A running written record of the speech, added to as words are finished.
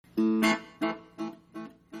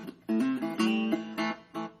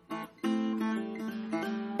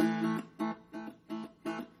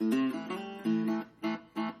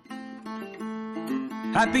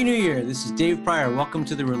Happy New Year. This is Dave Pryor. Welcome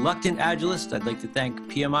to The Reluctant Agilist. I'd like to thank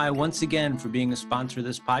PMI once again for being a sponsor of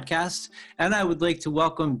this podcast. And I would like to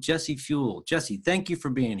welcome Jesse Fuel. Jesse, thank you for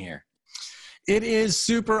being here. It is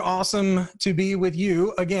super awesome to be with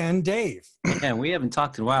you again, Dave. And we haven't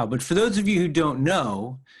talked in a while, but for those of you who don't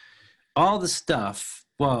know, all the stuff,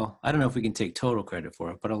 well, I don't know if we can take total credit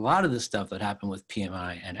for it, but a lot of the stuff that happened with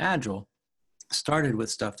PMI and Agile started with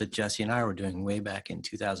stuff that Jesse and I were doing way back in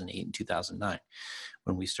 2008 and 2009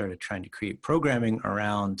 when we started trying to create programming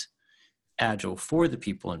around Agile for the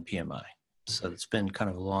people in PMI. So it's been kind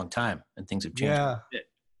of a long time and things have changed a bit.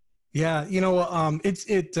 Yeah,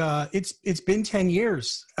 it's been 10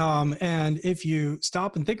 years, and if you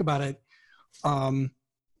stop and think about it,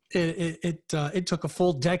 it took a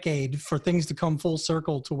full decade for things to come full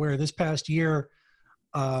circle to where this past year,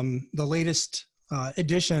 the latest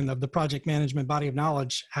edition of the project management body of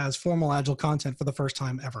knowledge has formal Agile content for the first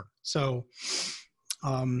time ever. So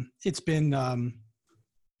it's been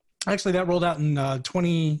actually that rolled out in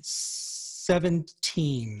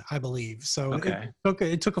 2017, I believe. So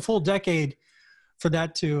it took a full decade for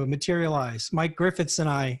that to materialize. Mike Griffiths and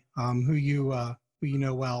I, who you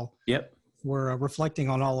know well, were reflecting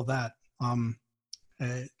on all of that.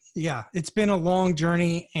 It's been a long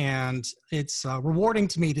journey, and it's rewarding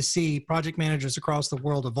to me to see project managers across the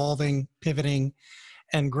world evolving, pivoting,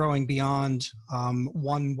 and growing beyond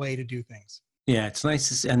one way to do things. Yeah, it's nice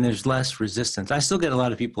to see, and there's less resistance. I still get a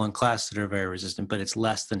lot of people in class that are very resistant, but it's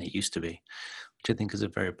less than it used to be, which I think is a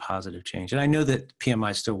very positive change. And I know that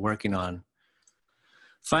PMI is still working on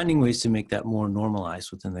finding ways to make that more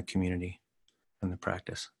normalized within the community and the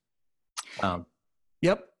practice.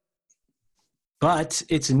 But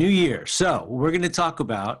it's a new year. So what we're going to talk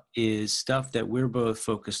about is stuff that we're both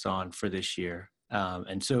focused on for this year.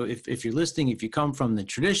 And so if you're listening, if you come from the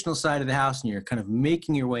traditional side of the house and you're kind of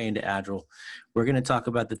making your way into Agile, we're going to talk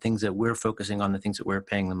about the things that we're focusing on, the things that we're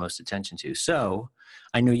paying the most attention to. So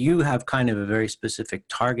I know you have kind of a very specific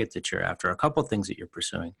target that you're after, a couple of things that you're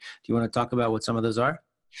pursuing. Do you want to talk about what some of those are?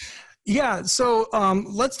 Yeah, so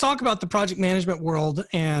let's talk about the project management world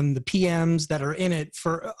and the PMs that are in it.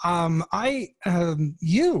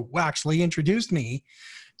 You actually introduced me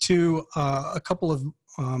to a couple of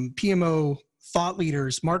PMO thought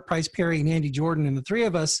leaders, Mark Price Perry and Andy Jordan, and the three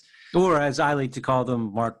of us. Or as I like to call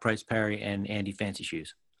them, Mark Price Perry and Andy Fancy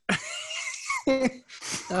Shoes.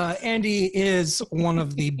 Andy is one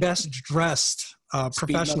of the best dressed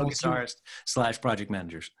professional guitarist / project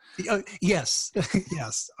managers. Yes,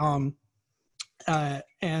 yes.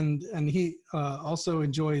 And he also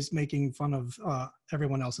enjoys making fun of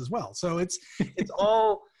everyone else as well. So it's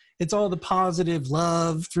all the positive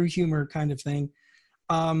love through humor kind of thing.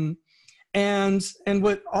 And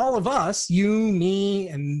what all of us, you, me,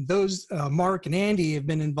 and those Mark and Andy have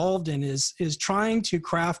been involved in is trying to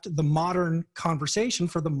craft the modern conversation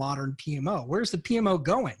for the modern PMO. Where's the PMO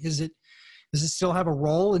going? Does it still have a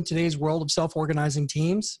role in today's world of self-organizing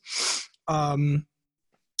teams that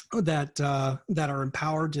are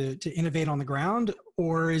empowered to innovate on the ground,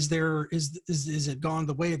 or is it gone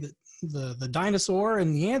the way of the dinosaur?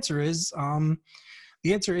 And the answer is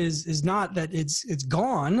not that it's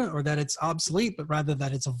gone or that it's obsolete, but rather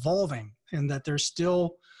that it's evolving, and that there's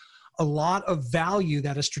still a lot of value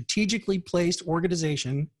that a strategically placed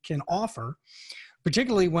organization can offer,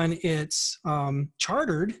 particularly when it's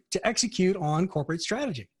chartered to execute on corporate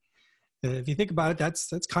strategy. If you think about it,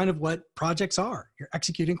 that's kind of what projects are. You're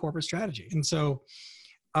executing corporate strategy. And so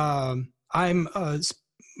I'm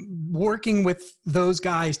working with those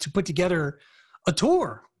guys to put together a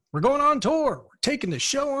tour. We're going on tour. We're taking the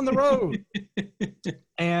show on the road.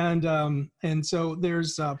 And so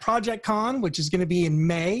there's Project Con, which is going to be in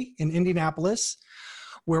May in Indianapolis,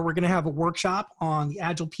 where we're going to have a workshop on the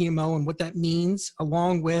Agile PMO and what that means,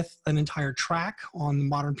 along with an entire track on the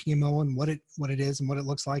modern PMO and what it is and what it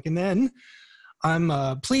looks like. And then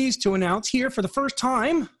I'm pleased to announce here for the first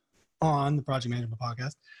time on the Project Management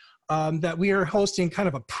Podcast that we are hosting kind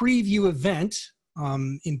of a preview event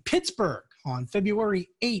in Pittsburgh on February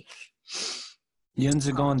 8th. Yins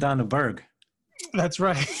are going down to Berg. That's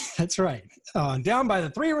right. That's right. Down by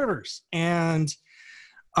the Three Rivers. And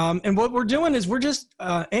what we're doing is we're just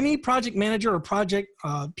any project manager or project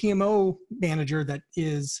PMO manager that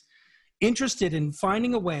is interested in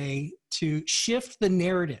finding a way to shift the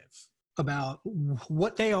narrative about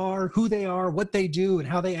what they are, who they are, what they do, and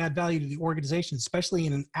how they add value to the organization, especially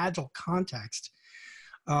in an Agile context.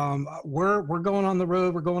 We're going on the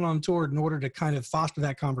road, we're going on tour in order to kind of foster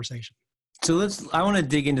that conversation. So I want to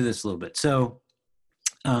dig into this a little bit. So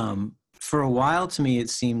for a while, to me, it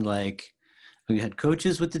seemed like we had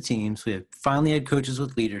coaches with the teams. We finally had coaches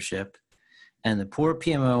with leadership. And the poor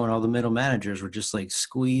PMO and all the middle managers were just like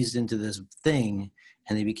squeezed into this thing,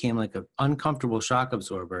 and they became like an uncomfortable shock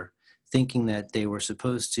absorber, thinking that they were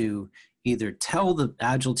supposed to either tell the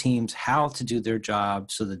agile teams how to do their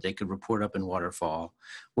job so that they could report up in waterfall,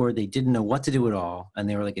 or they didn't know what to do at all, and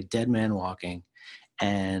they were like a dead man walking.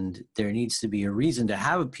 And there needs to be a reason to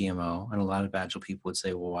have a PMO, and a lot of agile people would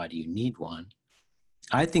say, well, why do you need one?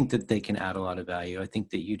 I think that they can add a lot of value. I think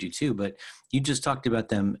that you do too, but you just talked about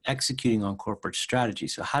them executing on corporate strategy.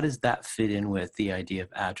 So how does that fit in with the idea of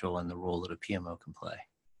agile and the role that a PMO can play?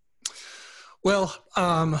 Well,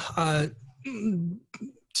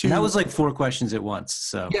 that was like 4 questions at once.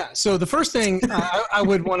 So yeah. So the first thing I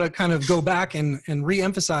would want to kind of go back and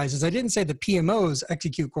re-emphasize is I didn't say the PMOs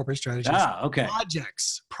execute corporate strategies. Ah, okay.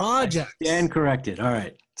 Projects. And corrected. All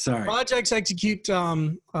right. Sorry. Projects execute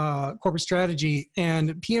corporate strategy,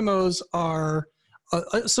 and PMOs are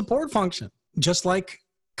a support function, just like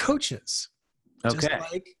coaches. Okay. Just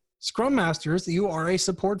like Scrum Masters, you are a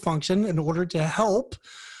support function in order to help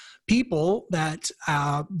people that,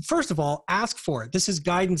 first of all, ask for it. This is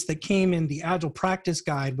guidance that came in the Agile Practice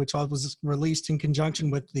Guide, which was released in conjunction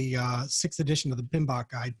with the 6th edition of the PMBOK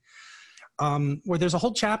Guide, where there's a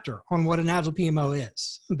whole chapter on what an Agile PMO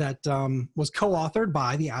is that was co-authored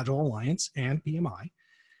by the Agile Alliance and PMI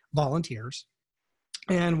volunteers.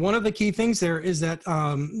 And one of the key things there is that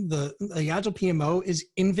the Agile PMO is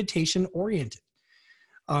invitation-oriented.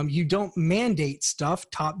 You don't mandate stuff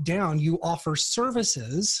top down. You offer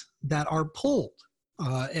services that are pulled.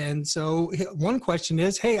 And so one question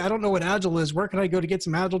is, hey, I don't know what Agile is. Where can I go to get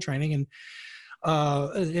some Agile training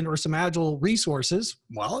or some Agile resources?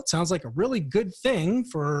 Well, it sounds like a really good thing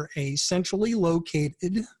for a centrally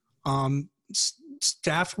located,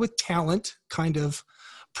 staffed with talent kind of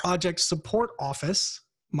project support office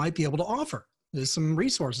might be able to offer. There's some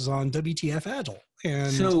resources on WTF Agile.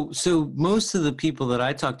 And so most of the people that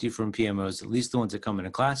I talk to from PMOs, at least the ones that come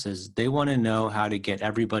into classes, they want to know how to get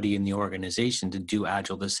everybody in the organization to do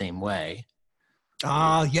Agile the same way.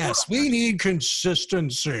 Yes, we need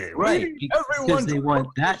consistency. Right, because they want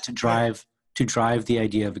that to drive the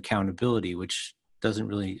idea of accountability, which doesn't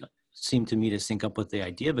really seem to me to sync up with the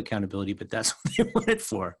idea of accountability, but that's what they want it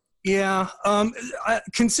for. Yeah,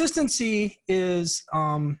 consistency is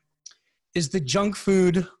the junk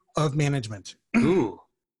food of management. Ooh,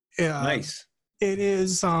 nice. It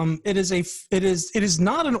is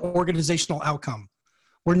not an organizational outcome.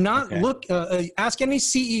 We're not ask any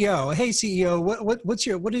CEO. Hey CEO,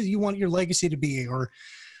 what do you want your legacy to be, or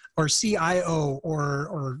CIO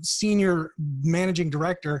or senior managing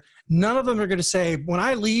director? None of them are going to say, when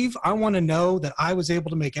I leave, I want to know that I was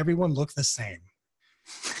able to make everyone look the same.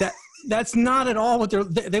 That's not at all what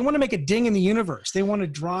they want to make a ding in the universe. They want to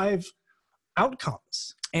drive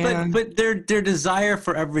outcomes. But their desire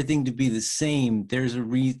for everything to be the same, there's a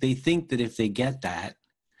reason. They think that if they get that,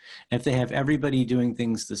 if they have everybody doing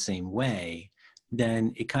things the same way,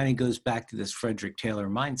 then it kind of goes back to this Frederick Taylor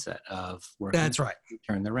mindset of working. That's right.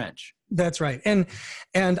 Turn the wrench. That's right. And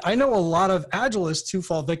I know a lot of Agilists who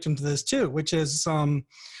fall victim to this too, which is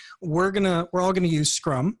we're all gonna use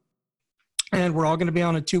Scrum, and we're all gonna be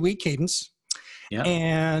on a 2-week cadence. Yeah.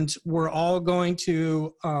 And we're all going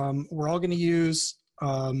to use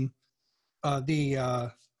the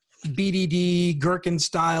BDD Gherkin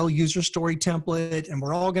style user story template, and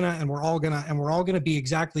we're all gonna be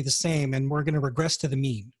exactly the same, and we're gonna regress to the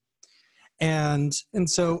mean. And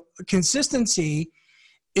so consistency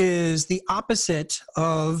is the opposite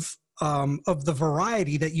of the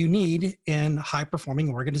variety that you need in high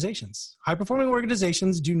performing organizations. High performing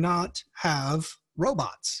organizations do not have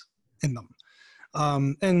robots in them.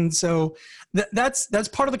 And so that's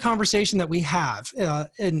part of the conversation that we have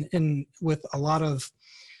in with a lot of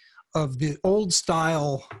the old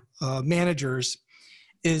style managers,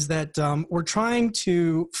 is that we're trying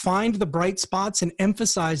to find the bright spots and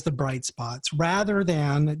emphasize the bright spots rather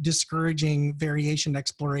than discouraging variation,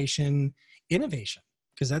 exploration, innovation,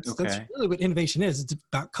 because that's really what innovation is. It's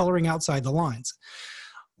about coloring outside the lines.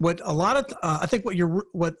 What a lot of I think what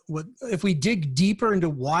if we dig deeper into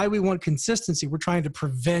why we want consistency, we're trying to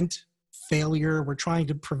prevent failure. We're trying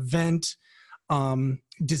to prevent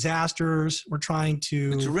disasters. We're trying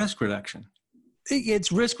to. It's risk reduction.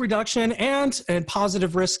 It's risk reduction and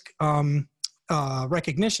positive risk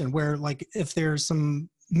recognition. Where, like, if there's some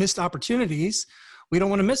missed opportunities, we don't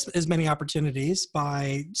want to miss as many opportunities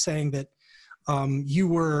by saying that you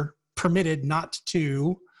were permitted not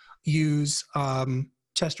to use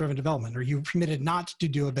test-driven development, or you were permitted not to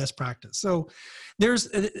do a best practice. So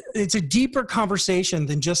it's a deeper conversation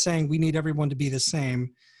than just saying we need everyone to be the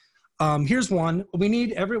same. Here's one. We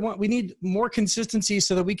need more consistency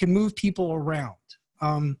so that we can move people around.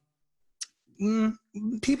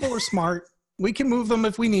 People are smart. We can move them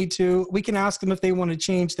if we need to. We can ask them if they want to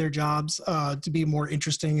change their jobs to be more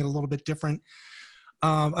interesting and a little bit different.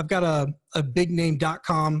 I've got a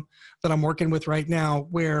bigname.com that I'm working with right now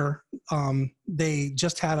where they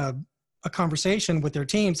just had a conversation with their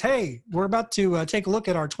teams. Hey, we're about to take a look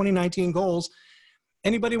at our 2019 goals.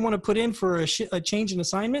 Anybody want to put in for a change in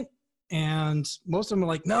assignment? And most of them are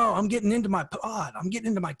like, no, I'm getting into my pod. I'm getting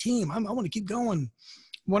into my team. I want to keep going.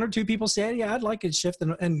 One or two people said, yeah, I'd like to shift.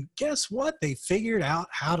 And guess what? They figured out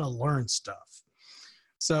how to learn stuff.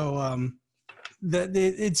 So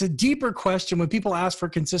it's a deeper question. When people ask for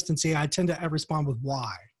consistency, I tend to respond with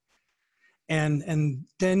why. And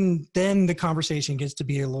then the conversation gets to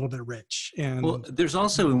be a little bit rich. And well, there's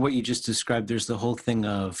also in what you just described, there's the whole thing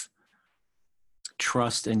of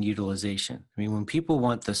trust and utilization. I mean, when people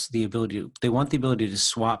want the ability to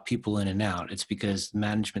swap people in and out, it's because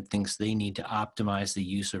management thinks they need to optimize the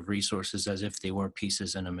use of resources as if they were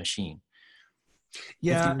pieces in a machine.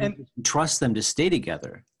 Yeah, and trust them to stay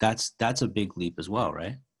together. That's a big leap as well,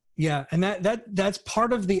 right? Yeah, and that's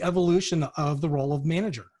part of the evolution of the role of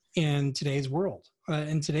manager in today's world.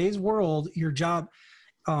 In today's world, your job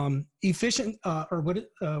efficient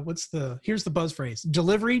here's the buzz phrase: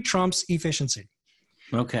 delivery trumps efficiency.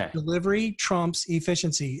 Okay. Delivery trumps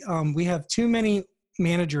efficiency. We have too many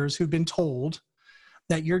managers who've been told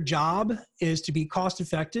that your job is to be cost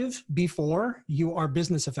effective before you are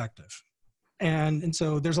business effective. And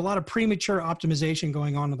so there's a lot of premature optimization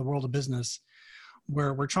going on in the world of business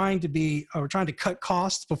where we're trying to cut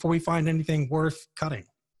costs before we find anything worth cutting,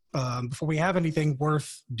 before we have anything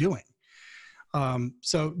worth doing.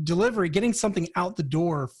 So delivery, getting something out the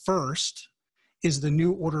door first is the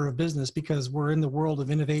new order of business, because we're in the world of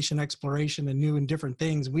innovation, exploration, and new and different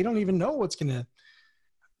things. We don't even know what's going to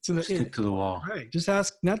stick to the wall. Right. Just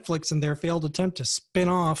ask Netflix and their failed attempt to spin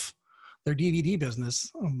off their DVD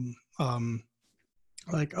business.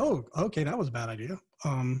 Like, oh, okay, that was a bad idea.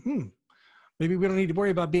 Maybe we don't need to worry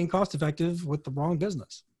about being cost effective with the wrong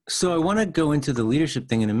business. So I want to go into the leadership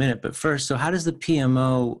thing in a minute, but first, so how does the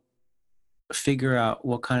PMO figure out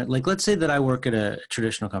what kind of, like, let's say that I work at a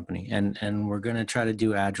traditional company and we're going to try to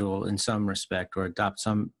do Agile in some respect or adopt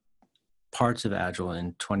some parts of Agile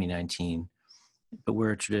in 2019, but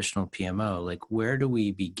we're a traditional PMO. Like, where do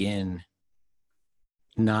we begin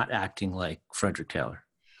not acting like Frederick Taylor?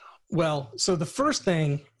 Well, so the first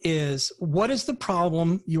thing is, what is the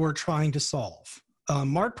problem you are trying to solve?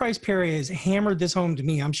 Mark Price Perry has hammered this home to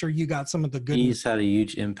me. I'm sure you got some of the good. He's had a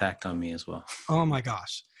huge impact on me as well. Oh my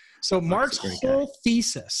gosh. So Mark's whole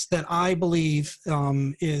thesis that I believe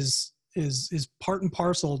is part and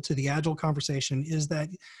parcel to the Agile conversation is that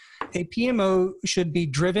a PMO should be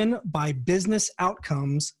driven by business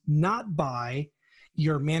outcomes, not by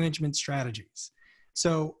your management strategies.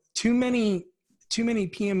 So too many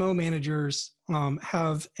PMO managers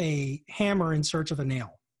have a hammer in search of a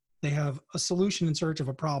nail. They have a solution in search of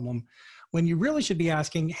a problem, when you really should be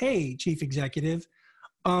asking, hey, chief executive,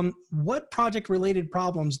 what project-related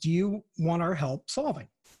problems do you want our help solving?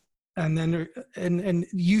 And then, and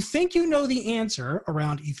you think you know the answer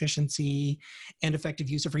around efficiency and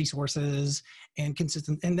effective use of resources and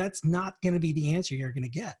consistent, and that's not going to be the answer you're going to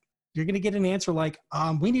get. You're going to get an answer like,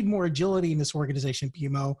 we need more agility in this organization,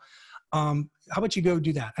 PMO. How about you go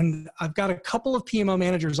do that? And I've got a couple of PMO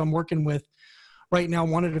managers I'm working with right now,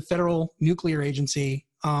 one at a federal nuclear agency,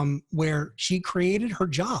 where she created her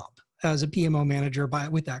job as a PMO manager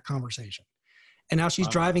with that conversation. And now she's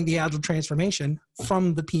driving the Agile transformation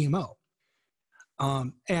from the PMO.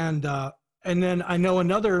 And then I know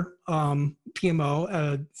another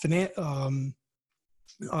PMO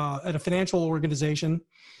at a financial organization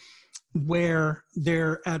where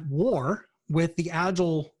they're at war with the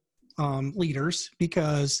Agile leaders,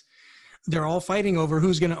 because they're all fighting over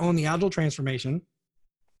who's going to own the Agile transformation,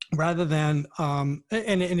 rather than, and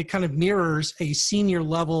it kind of mirrors a senior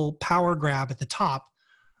level power grab at the top,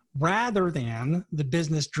 rather than the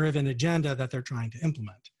business driven agenda that they're trying to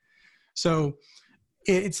implement. So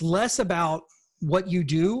it's less about what you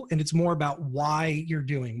do, and it's more about why you're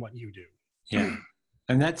doing what you do. Yeah.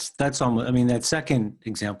 And that's almost, I mean, that second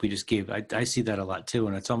example you just gave, I see that a lot too.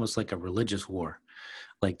 And it's almost like a religious war.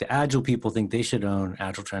 Like, the Agile people think they should own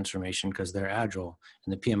Agile transformation because they're Agile,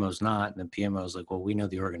 and the PMO's not. And the PMO's like, well, we know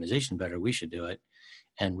the organization better, we should do it.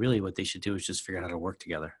 And really what they should do is just figure out how to work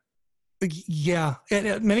together. Yeah.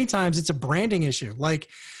 And many times it's a branding issue. Like,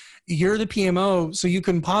 you're the PMO, so you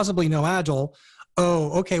couldn't possibly know Agile.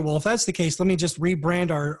 Oh, okay. Well, if that's the case, let me just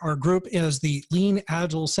rebrand our group as the Lean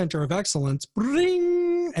Agile Center of Excellence.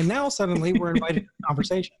 And And now suddenly we're invited to the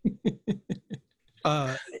conversation.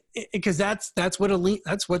 Because that's what a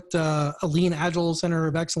lean agile center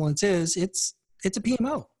of excellence is. It's a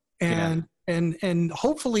PMO, and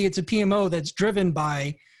hopefully it's a PMO that's driven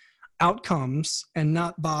by outcomes and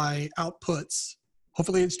not by outputs.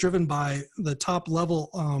 Hopefully it's driven by the top level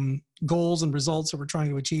goals and results that we're trying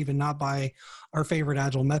to achieve, and not by our favorite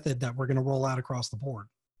agile method that we're going to roll out across the board.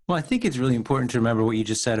 Well, I think it's really important to remember what you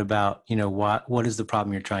just said about, what is the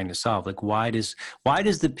problem you're trying to solve? Like, why does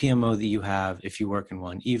the PMO that you have, if you work in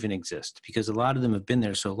one, even exist? Because a lot of them have been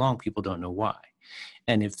there so long, people don't know why.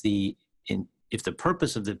 And if the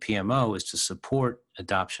purpose of the PMO is to support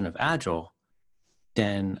adoption of Agile,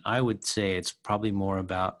 then I would say it's probably more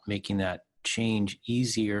about making that change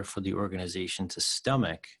easier for the organization to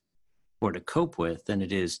stomach or to cope with than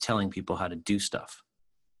it is telling people how to do stuff.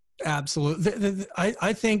 Absolutely.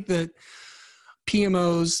 I think that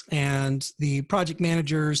PMOs and the project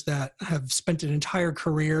managers that have spent an entire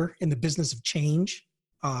career in the business of change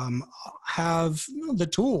have the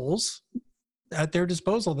tools at their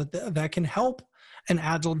disposal that can help an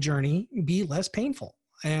agile journey be less painful.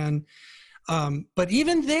 And but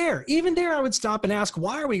even there, I would stop and ask,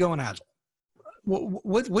 why are we going agile?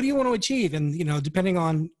 What do you want to achieve? And depending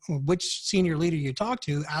on which senior leader you talk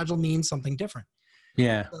to, agile means something different.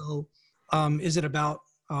 Yeah. So, is it about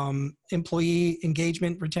employee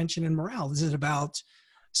engagement, retention, and morale? Is it about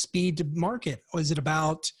speed to market? Or is it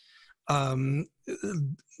about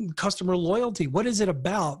customer loyalty? What is it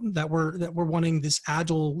about that we're wanting this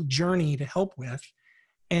agile journey to help with?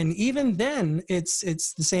 And even then, it's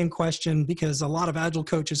the same question, because a lot of agile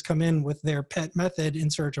coaches come in with their pet method in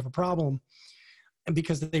search of a problem, and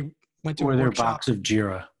because they went to or a their workshop, box of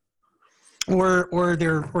Jira. or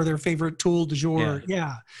their favorite tool du jour.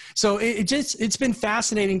 Yeah. So it's been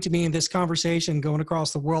fascinating to me in this conversation going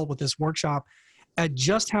across the world with this workshop at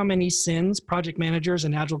just how many sins project managers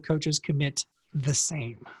and agile coaches commit the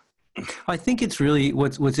same. I think it's really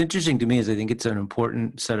what's interesting to me is I think it's an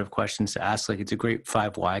important set of questions to ask. Like, it's a great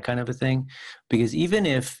 5 why kind of a thing, because even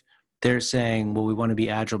if they're saying, well, we want to be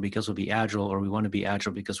agile because we'll be agile, or we want to be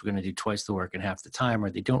agile because we're going to do twice the work in half the time, or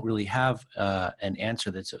they don't really have an answer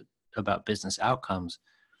that's about business outcomes,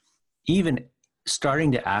 even starting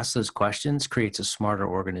to ask those questions creates a smarter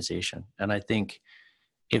organization. And I think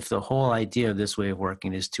if the whole idea of this way of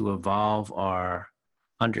working is to evolve our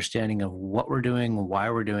understanding of what we're doing, why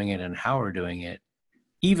we're doing it, and how we're doing it,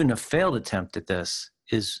 even a failed attempt at this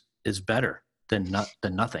is better than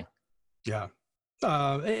nothing. Yeah.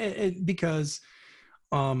 Because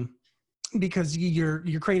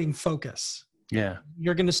you're creating focus. Yeah.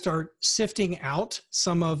 You're going to start sifting out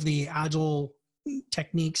some of the agile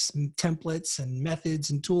techniques and templates and methods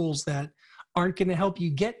and tools that aren't going to help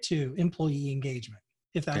you get to employee engagement,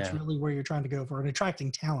 if that's really where you're trying to go for, and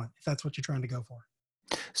attracting talent, if that's what you're trying to go for.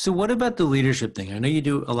 So what about the leadership thing? I know you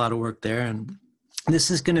do a lot of work there, and this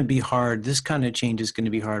is going to be hard. This kind of change is going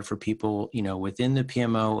to be hard for people, within the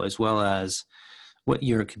PMO, as well as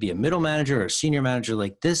it could be a middle manager or a senior manager.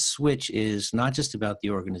 Like, this switch is not just about the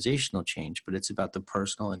organizational change, but it's about the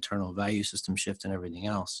personal internal value system shift and everything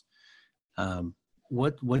else.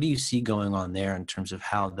 What do you see going on there in terms of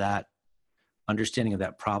how that understanding of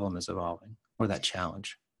that problem is evolving, or that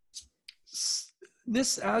challenge?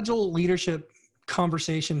 This agile leadership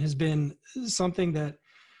conversation has been something that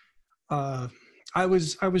I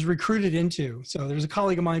was recruited into. So there's a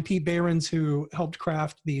colleague of mine, Pete Behrens, who helped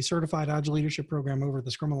craft the Certified Agile Leadership Program over at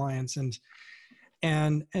the Scrum Alliance,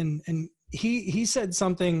 and he said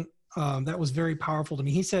something that was very powerful to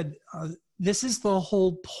me. He said, "This is the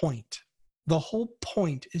whole point. The whole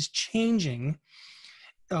point is changing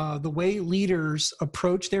the way leaders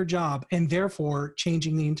approach their job, and therefore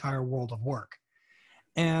changing the entire world of work."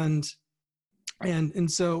 And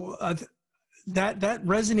so that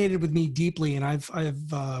resonated with me deeply, and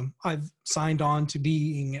I've signed on to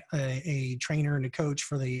being a trainer and a coach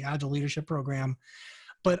for the Agile Leadership Program,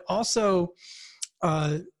 but also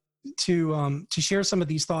to share some of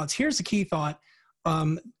these thoughts. Here's the key thought: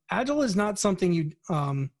 Agile is not something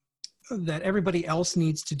that everybody else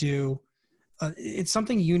needs to do. It's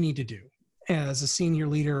something you need to do as a senior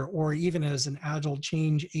leader, or even as an Agile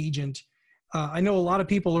change agent. I know a lot of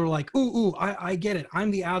people are like, I get it.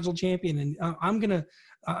 I'm the Agile champion, and I'm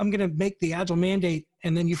gonna make the Agile mandate,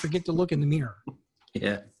 and then you forget to look in the mirror.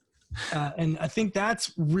 Yeah. And I think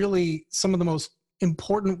that's really some of the most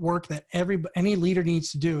important work that any leader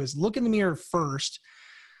needs to do, is look in the mirror first,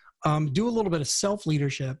 do a little bit of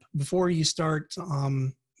self-leadership before you start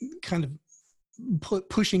kind of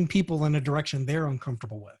pushing people in a direction they're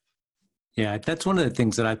uncomfortable with. Yeah, that's one of the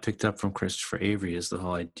things that I picked up from Christopher Avery is the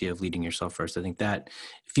whole idea of leading yourself first. I think that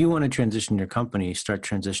if you want to transition your company, start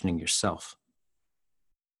transitioning yourself.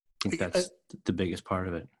 I think Uh, that's the biggest part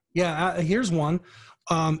of it. Yeah, here's one.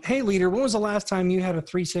 Hey, leader, when was the last time you had a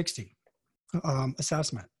 360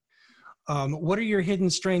 assessment? What are your hidden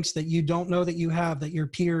strengths that you don't know that you have that your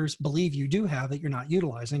peers believe you do have that you're not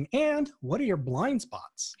utilizing? And what are your blind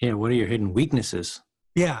spots? Yeah, what are your hidden weaknesses?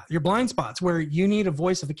 Yeah, your blind spots where you need a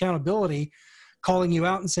voice of accountability calling you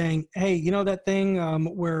out and saying, hey, you know that thing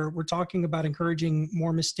where we're talking about encouraging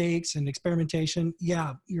more mistakes and experimentation?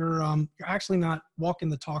 Yeah, you're actually not walking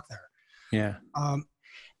the talk there. Yeah.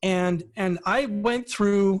 And I went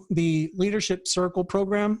through the Leadership Circle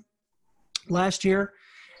program last year,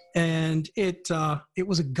 and it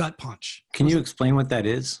was a gut punch. Can you explain what that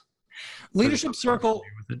is? Leadership Circle.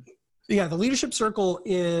 Yeah, the Leadership Circle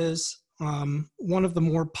is one of the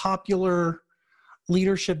more popular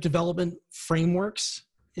leadership development frameworks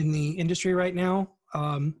in the industry right now,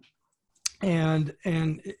 and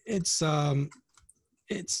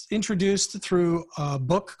it's introduced through a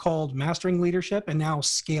book called Mastering Leadership and now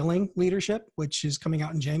Scaling Leadership, which is coming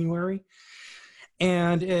out in January.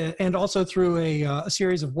 And also through a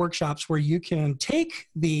series of workshops where you can take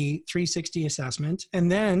the 360 assessment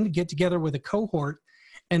and then get together with a cohort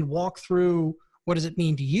and walk through what does it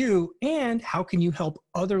mean to you and how can you help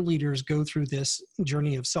other leaders go through this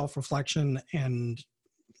journey of self-reflection and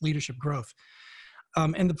leadership growth.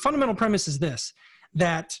 And the fundamental premise is this,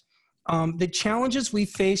 that the challenges we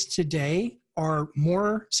face today are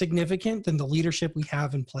more significant than the leadership we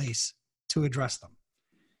have in place to address them.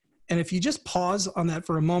 And if you just pause on that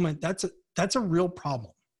for a moment, that's a real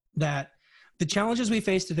problem. That the challenges we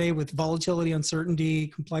face today with volatility, uncertainty,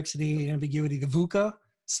 complexity, ambiguity, the VUCA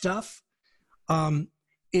stuff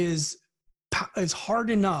is hard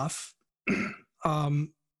enough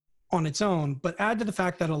on its own, but add to the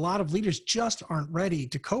fact that a lot of leaders just aren't ready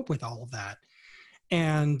to cope with all of that.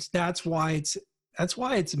 And that's why it's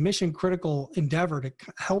a mission critical endeavor to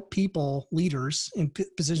help people, leaders in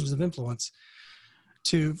positions of influence,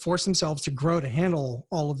 to force themselves to grow to handle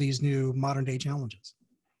all of these new modern day challenges.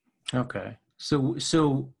 Okay.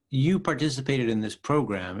 So you participated in this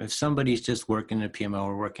program. If somebody's just working in a PMO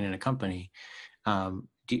or working in a company, are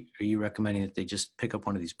you recommending that they just pick up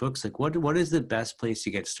one of these books? Like what is the best place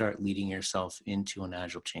to start leading yourself into an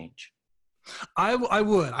agile change? I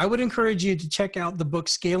would encourage you to check out the book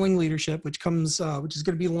Scaling Leadership, which is going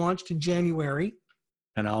to be launched in January.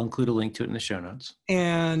 And I'll include a link to it in the show notes.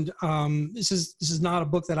 And this is not a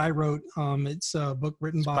book that I wrote. It's a book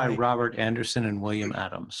written by Robert Anderson and William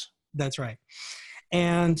Adams. That's right.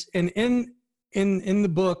 And in the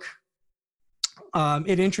book,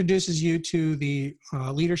 it introduces you to the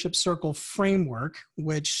Leadership Circle framework,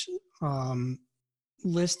 which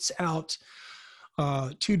lists out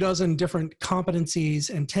 24 different competencies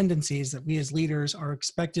and tendencies that we as leaders are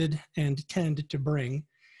expected and tend to bring,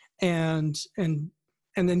 and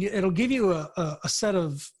then it'll give you a set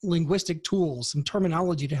of linguistic tools, some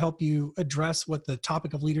terminology to help you address what the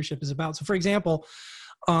topic of leadership is about. So, for example,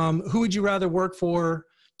 who would you rather work for,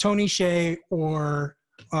 Tony Hsieh or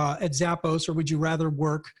at Zappos, or would you rather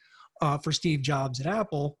work for Steve Jobs at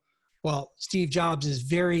Apple? Well, Steve Jobs is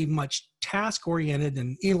very much task-oriented,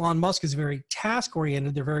 and Elon Musk is very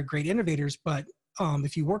task-oriented. They're very great innovators, but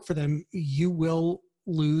if you work for them, you will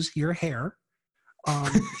lose your hair.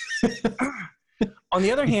 On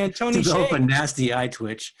the other hand, Tony Hsieh, develop a nasty eye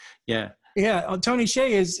twitch. Yeah. Yeah, Tony Hsieh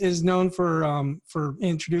is known for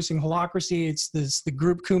introducing holacracy. It's the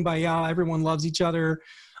group kumbaya. Everyone loves each other.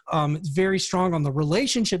 It's very strong on the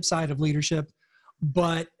relationship side of leadership,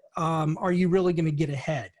 but are you really going to get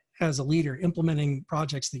ahead as a leader implementing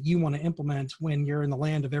projects that you want to implement when you're in the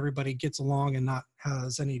land of everybody gets along and not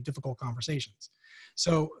has any difficult conversations?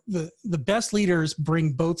 So the best leaders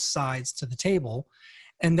bring both sides to the table.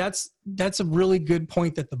 And that's a really good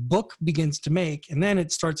point that the book begins to make. And then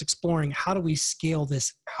it starts exploring, how do we scale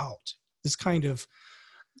this out? This kind of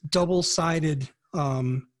double-sided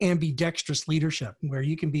ambidextrous leadership where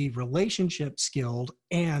you can be relationship skilled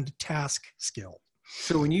and task skilled.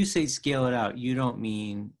 So when you say scale it out, you don't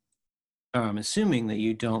mean, or I'm assuming that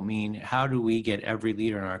you don't mean how do we get every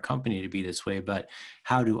leader in our company to be this way, but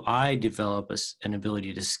how do I develop an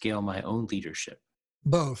ability to scale my own leadership?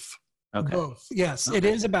 Both. Okay. Both. Yes. Okay. It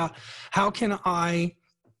is about how can I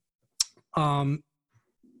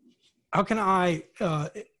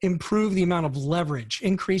improve the amount of leverage,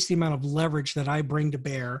 increase the amount of leverage that I bring to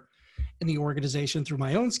bear in the organization through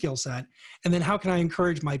my own skill set? And then how can I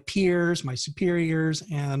encourage my peers, my superiors,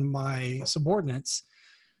 and my subordinates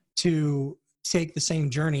to take the same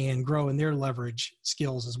journey and grow in their leverage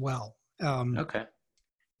skills as well? Okay.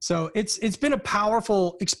 So it's been a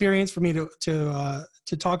powerful experience for me to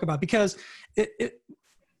talk about, because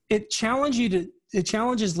it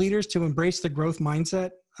challenges leaders to embrace the growth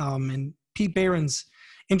mindset. And Pete Behrens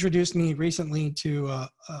introduced me recently to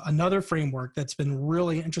another framework that's been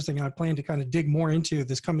really interesting, and I plan to kind of dig more into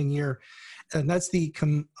this coming year, and that's the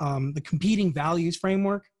competing values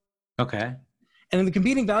framework. Okay. And in the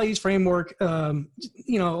competing values framework, a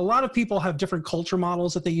lot of people have different culture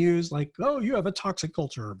models that they use, like, oh, you have a toxic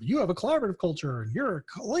culture, you have a collaborative culture, and you're a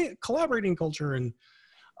collaborating culture. And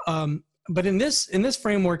but in this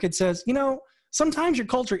framework, it says, sometimes your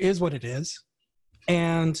culture is what it is,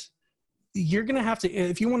 and you're going to have to,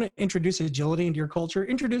 if you want to introduce agility into your culture,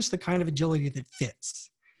 introduce the kind of agility that fits.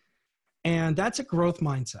 And that's a growth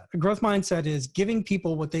mindset. A growth mindset is giving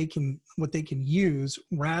people what they can use,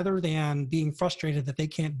 rather than being frustrated that they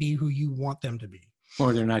can't be who you want them to be.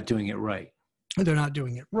 Or they're not doing it right. They're not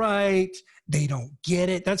doing it right. They don't get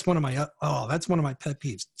it. That's one of my pet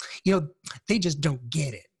peeves. They just don't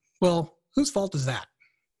get it. Well, whose fault is that?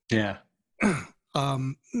 Yeah.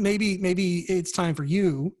 Maybe it's time for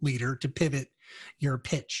you, leader, to pivot your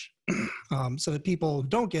pitch so that people who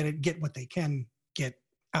don't get it get what they can get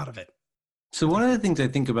out of it. So one of the things I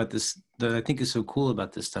think about this that I think is so cool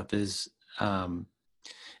about this stuff is,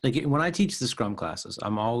 like when I teach the Scrum classes,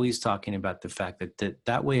 I'm always talking about the fact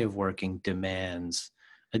that way of working demands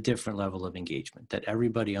a different level of engagement, that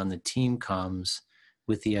everybody on the team comes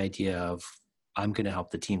with the idea of, I'm going to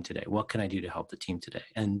help the team today. What can I do to help the team today?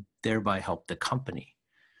 And thereby help the company.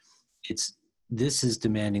 This is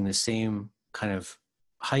demanding the same kind of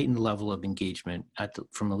heightened level of engagement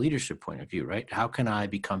from a leadership point of view, right? How can I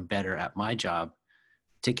become better at my job,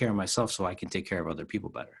 take care of myself so I can take care of other people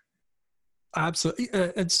better? Absolutely.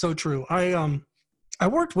 It's so true. I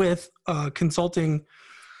worked with a consulting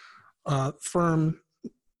firm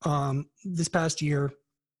this past year,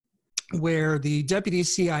 where the deputy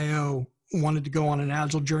CIO wanted to go on an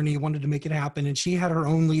agile journey, wanted to make it happen. And she had her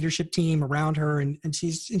own leadership team around her. And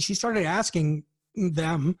she started asking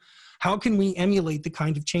them, how can we emulate the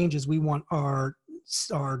kind of changes we want our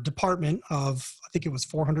department of, I think it was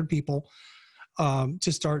 400 people,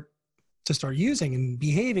 to start using and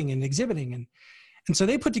behaving and exhibiting. And so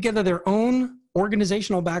they put together their own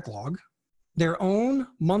organizational backlog, their own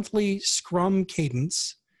monthly Scrum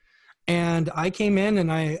cadence. And I came in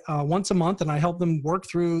and I once a month, and I helped them work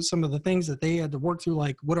through some of the things that they had to work through,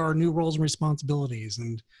 like what are our new roles and responsibilities,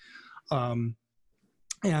 and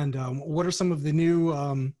what are some of the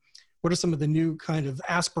new kind of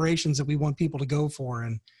aspirations that we want people to go for.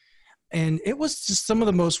 And it was just some of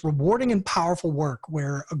the most rewarding and powerful work,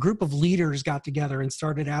 where a group of leaders got together and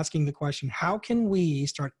started asking the question, how can we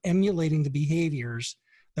start emulating the behaviors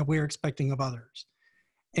that we're expecting of others?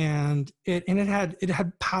 And it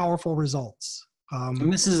had powerful results.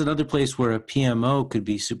 And this is another place where a PMO could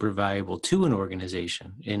be super valuable to an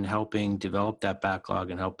organization in helping develop that backlog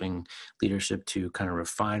and helping leadership to kind of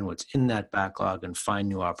refine what's in that backlog and find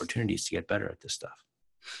new opportunities to get better at this stuff.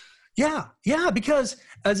 Yeah, because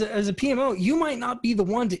as a PMO, you might not be the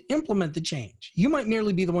one to implement the change. You might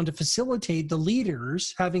merely be the one to facilitate the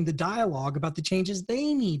leaders having the dialogue about the changes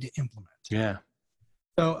they need to implement. Yeah.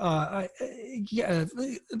 So,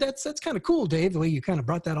 that's kind of cool, Dave, the way you kind of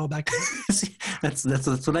brought that all back. That's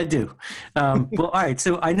what I do. Well, all right.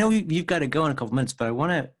 So I know you've got to go in a couple minutes, but I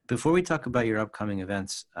want to, before we talk about your upcoming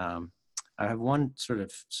events, I have one sort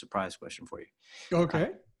of surprise question for you. Okay.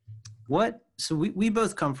 So we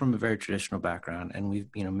both come from a very traditional background, and we've,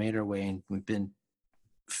 made our way, and we've been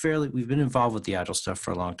involved with the Agile stuff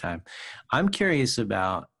for a long time. I'm curious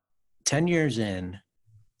about 10 years in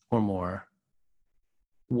or more,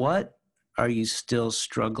 what are you still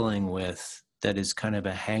struggling with that is kind of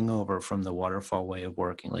a hangover from the waterfall way of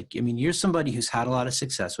working? Like, you're somebody who's had a lot of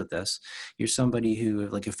success with this. You're somebody who,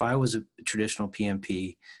 like, if I was a traditional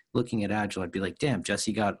PMP looking at Agile, I'd be like, damn,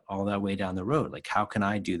 Jesse got all that way down the road. Like, how can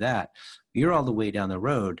I do that? You're all the way down the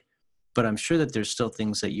road, but I'm sure that there's still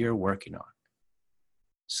things that you're working on.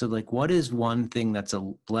 So, like, what is one thing that's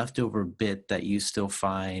a leftover bit that you still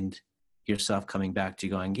find yourself coming back to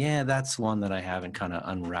going, yeah, that's one that I haven't kind of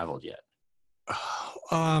unraveled yet?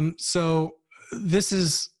 So this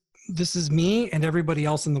is me and everybody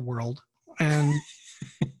else in the world. And,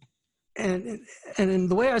 and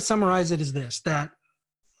the way I summarize it is this, that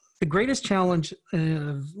the greatest challenge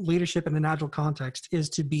of leadership in an Agile context is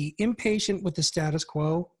to be impatient with the status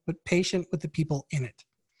quo, but patient with the people in it.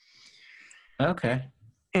 Okay.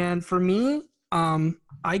 And for me,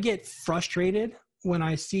 I get frustrated when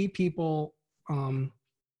I see people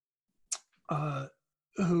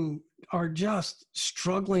who are just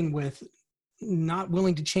struggling with not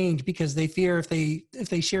willing to change because they fear if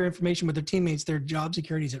they share information with their teammates, their job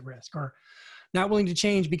security is at risk, or not willing to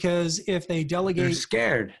change because if they They're delegate,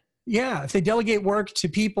 scared. yeah, if they delegate work to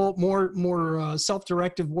people, more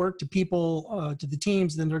self-directive work to people, to the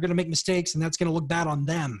teams, then they're going to make mistakes, and that's going to look bad on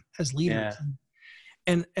them as leaders. Yeah.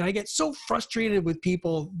 And I get so frustrated with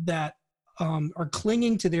people that are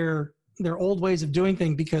clinging to their old ways of doing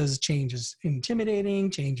things because change is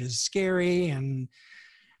intimidating, change is scary, and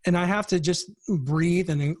I have to just breathe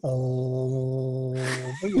and then,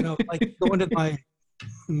 like go into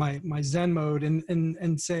my Zen mode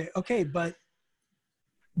and say, okay, but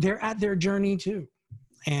they're at their journey too.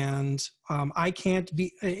 And I can't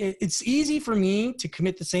be, it's easy for me to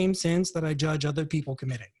commit the same sins that I judge other people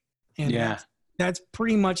committing. And that's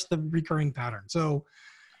pretty much the recurring pattern. So,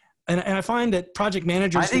 and I find that project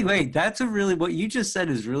managers. That's what you just said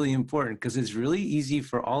is really important, because it's really easy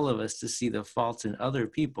for all of us to see the faults in other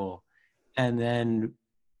people and then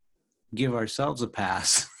give ourselves a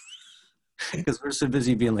pass because we're so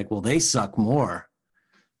busy being like, well, they suck more.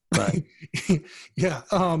 But yeah.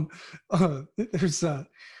 There's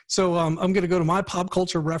so I'm going to go to my pop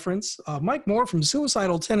culture reference. Mike Moore from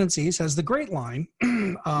Suicidal Tendencies has the great line.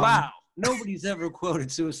 Wow. Nobody's ever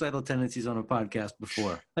quoted Suicidal Tendencies on a podcast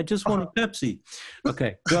before. I just want a Pepsi.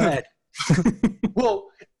 Okay, go ahead. Well,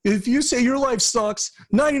 if you say your life sucks,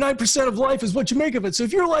 99% of life is what you make of it. So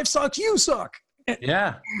if your life sucks, you suck.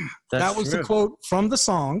 Yeah, that was the quote from the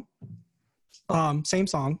song. Same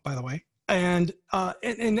song, by the way. And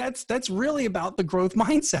that's really about the growth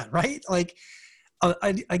mindset, right? Like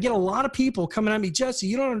I get a lot of people coming at me, Jesse,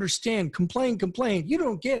 you don't understand. Complain. You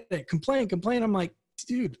don't get it. Complain. I'm like,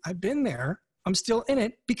 dude, I've been there. I'm still in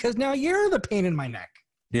it because now you're the pain in my neck.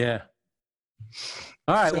 Yeah.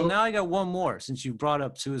 All right. Well, now I got one more since you brought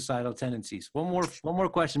up suicidal tendencies. One more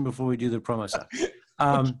question before we do the promo stuff.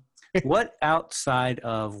 What outside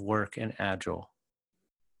of work and Agile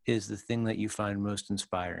is the thing that you find most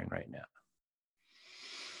inspiring right now?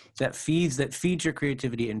 That feeds your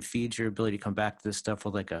creativity and feeds your ability to come back to this stuff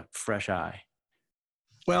with like a fresh eye.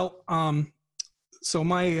 Well, so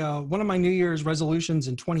my one of my New Year's resolutions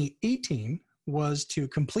in 2018 was to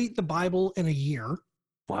complete the Bible in a year.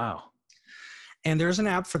 Wow. And there's an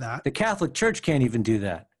app for that. The Catholic Church can't even do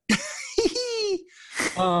that.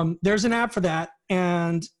 There's an app for that.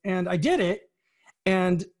 And I did it.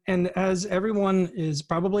 And as everyone is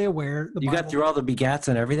probably aware, you got through all the begats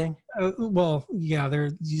and everything? Well, yeah,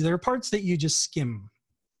 there are parts that you just skim.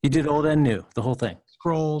 You did old and new, the whole thing.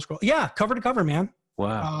 Scroll. Yeah, cover to cover, man.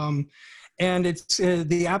 Wow. And it's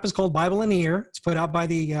the app is called Bible in a Year. It's put out by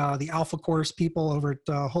the Alpha Course people over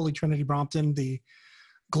at Holy Trinity Brompton, the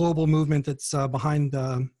global movement that's behind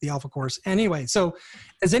the Alpha Course. Anyway, so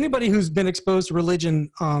as anybody who's been exposed to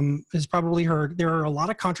religion has probably heard, there are a lot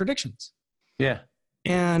of contradictions. Yeah.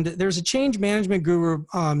 And there's a change management guru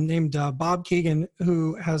named Bob Keegan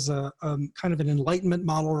who has a kind of an enlightenment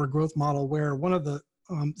model or a growth model where one of the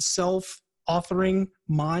self-authoring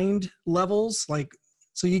mind levels, like,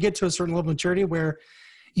 so you get to a certain level of maturity where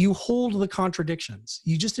you hold the contradictions.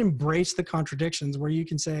 You just embrace the contradictions where you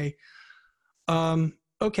can say,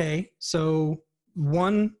 okay, so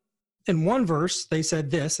in one verse, they said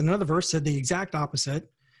this, and another verse said the exact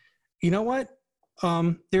opposite. You know what?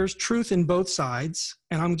 There's truth in both sides,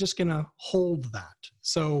 and I'm just going to hold that.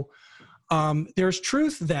 So there's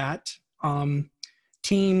truth that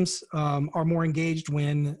teams are more engaged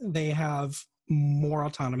when they have more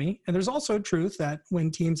autonomy. And there's also truth that when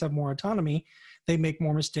teams have more autonomy, they make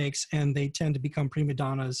more mistakes and they tend to become prima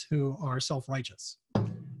donnas who are self-righteous.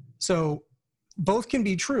 So both can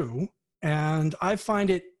be true. And I find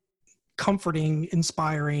it comforting,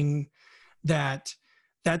 inspiring that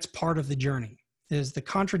that's part of the journey. Is the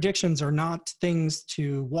contradictions are not things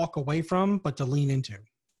to walk away from, but to lean into.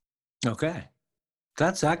 Okay.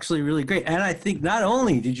 That's actually really great. And I think not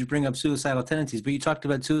only did you bring up suicidal tendencies, but you talked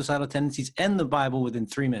about suicidal tendencies and the Bible within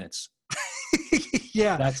 3 minutes.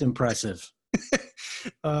 Yeah. That's impressive.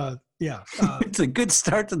 Yeah. It's a good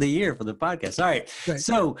start to the year for the podcast. All right.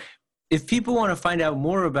 So if people want to find out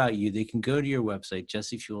more about you, they can go to your website,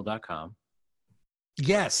 jessefuel.com.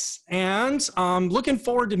 Yes. And I'm looking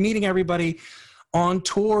forward to meeting everybody on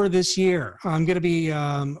tour this year. I'm going to be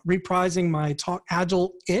reprising my talk,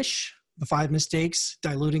 Agile-ish, the 5 mistakes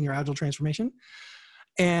diluting your Agile transformation,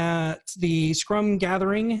 at the Scrum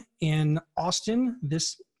Gathering in Austin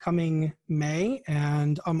this coming May.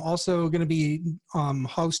 And I'm also going to be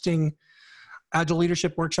hosting Agile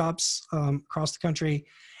leadership workshops across the country.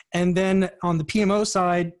 And then on the PMO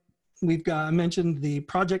side, I mentioned the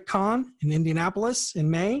Project Con in Indianapolis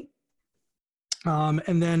in May.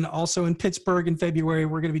 And then also in Pittsburgh in February,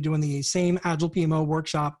 we're going to be doing the same Agile PMO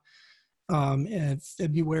workshop in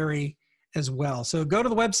February as well. So go to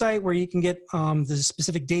the website where you can get the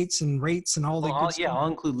specific dates and rates and all the good stuff. I'll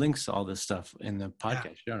include links to all this stuff in the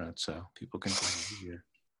podcast show notes so people can find it here.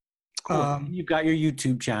 Cool. You've got your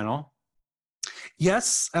YouTube channel.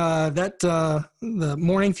 Yes, the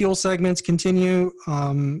morning fuel segments continue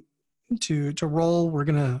to roll. We're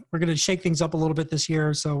gonna shake things up a little bit this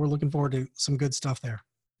year, so we're looking forward to some good stuff there.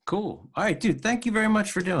 Cool. All right, dude. Thank you very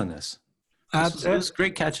much for doing this. It was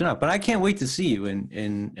great catching up, but I can't wait to see you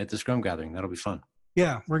in at the Scrum Gathering. That'll be fun.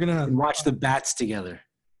 Yeah, we're gonna watch the bats together.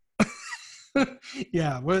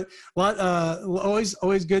 Yeah,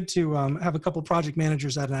 always good to have a couple project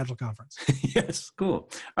managers at an Agile conference. Yes,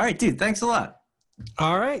 cool. All right, dude. Thanks a lot.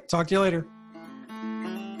 All right, talk to you later.